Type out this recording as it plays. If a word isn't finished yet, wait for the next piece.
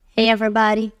Hey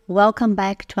everybody, welcome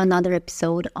back to another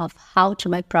episode of How to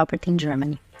Buy Property in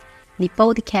Germany, the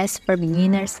podcast for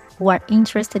beginners who are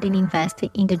interested in investing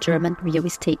in the German real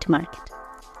estate market.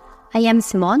 I am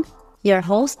Simone, your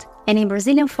host, and a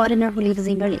Brazilian foreigner who lives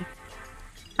in Berlin.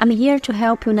 I'm here to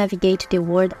help you navigate the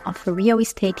world of real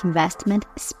estate investment,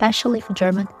 especially if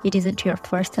German it isn't your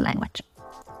first language.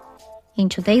 In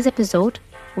today's episode,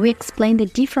 we explain the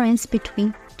difference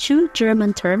between two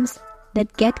German terms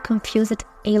that get confused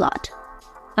a lot.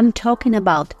 I'm talking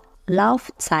about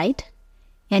Laufzeit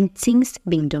and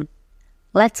Zinsbindung.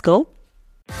 Let's go!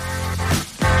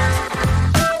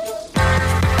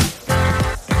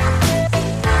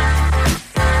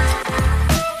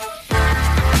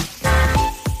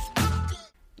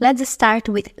 Let's start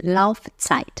with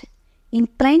Laufzeit. In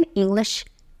plain English,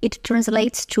 it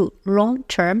translates to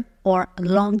long-term or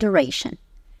long duration.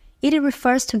 It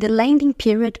refers to the lending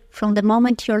period from the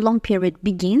moment your loan period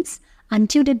begins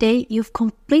until the day you've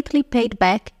completely paid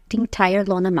back the entire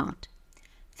loan amount.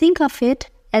 Think of it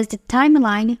as the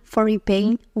timeline for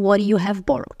repaying what you have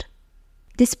borrowed.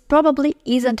 This probably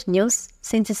isn't news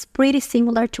since it's pretty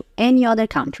similar to any other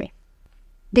country.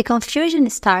 The confusion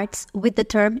starts with the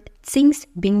term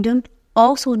Zinsbindung,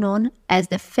 also known as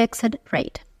the fixed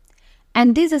rate.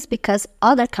 And this is because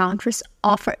other countries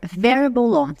offer variable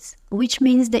loans, which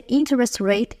means the interest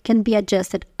rate can be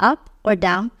adjusted up or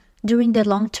down during the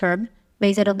long term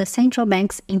based on the central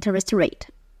bank's interest rate.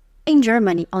 In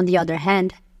Germany, on the other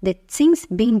hand, the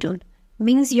Zinsbindung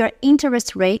means your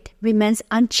interest rate remains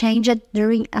unchanged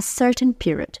during a certain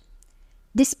period.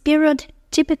 This period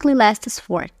typically lasts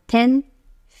for 10,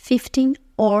 15,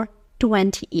 or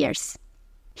 20 years.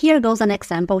 Here goes an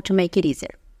example to make it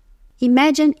easier.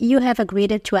 Imagine you have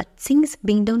agreed to a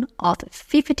Zinsbindung of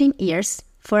 15 years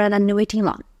for an annuity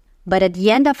loan, but at the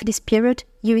end of this period,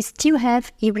 you still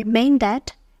have a remaining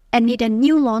debt and need a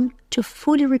new loan to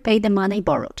fully repay the money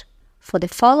borrowed. For the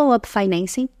follow-up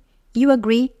financing, you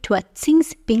agree to a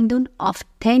Zinsbindung of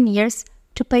 10 years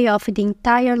to pay off the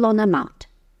entire loan amount.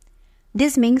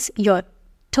 This means your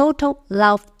total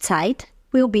Laufzeit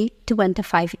will be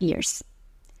 25 years.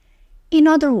 In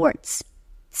other words,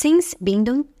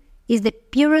 Zinsbindung is the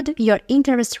period your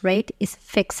interest rate is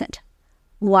fixed,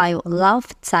 while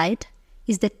Laufzeit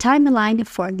is the timeline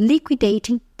for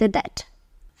liquidating the debt.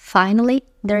 Finally,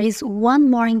 there is one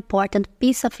more important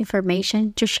piece of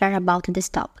information to share about this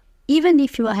topic. Even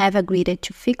if you have agreed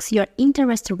to fix your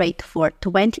interest rate for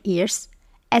 20 years,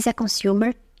 as a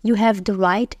consumer, you have the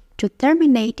right to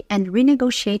terminate and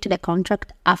renegotiate the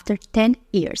contract after 10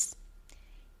 years.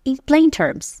 In plain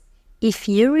terms, if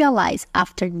you realize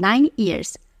after 9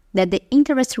 years that the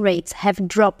interest rates have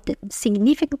dropped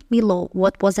significantly below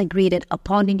what was agreed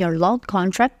upon in your loan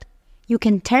contract, you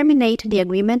can terminate the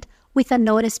agreement with a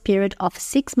notice period of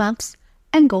 6 months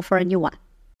and go for a new one.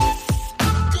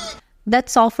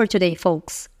 That's all for today,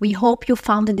 folks. We hope you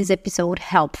found this episode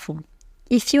helpful.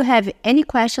 If you have any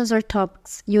questions or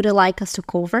topics you'd like us to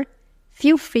cover,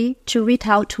 feel free to reach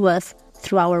out to us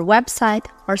through our website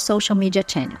or social media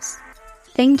channels.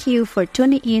 Thank you for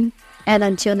tuning in, and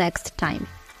until next time.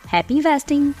 Happy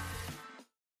investing!